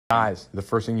Guys, the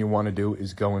first thing you want to do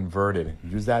is go inverted.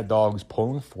 Use that dog's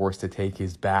pulling force to take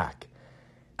his back.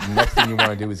 The next thing you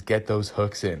want to do is get those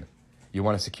hooks in. You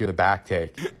want to secure the back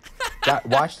take.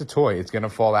 Watch the toy. It's going to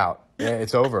fall out. Yeah,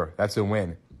 it's over. That's a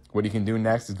win. What you can do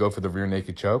next is go for the rear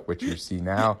naked choke, which you see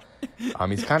now.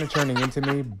 He's kind of turning into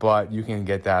me, but you can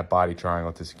get that body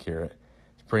triangle to secure it.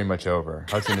 It's pretty much over.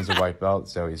 Hudson is a white belt,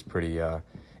 so he's pretty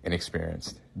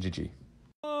inexperienced. GG.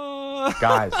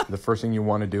 Guys, the first thing you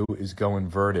want to do is go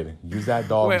inverted. Use that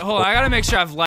dog. Wait, hold on. I got to make sure I've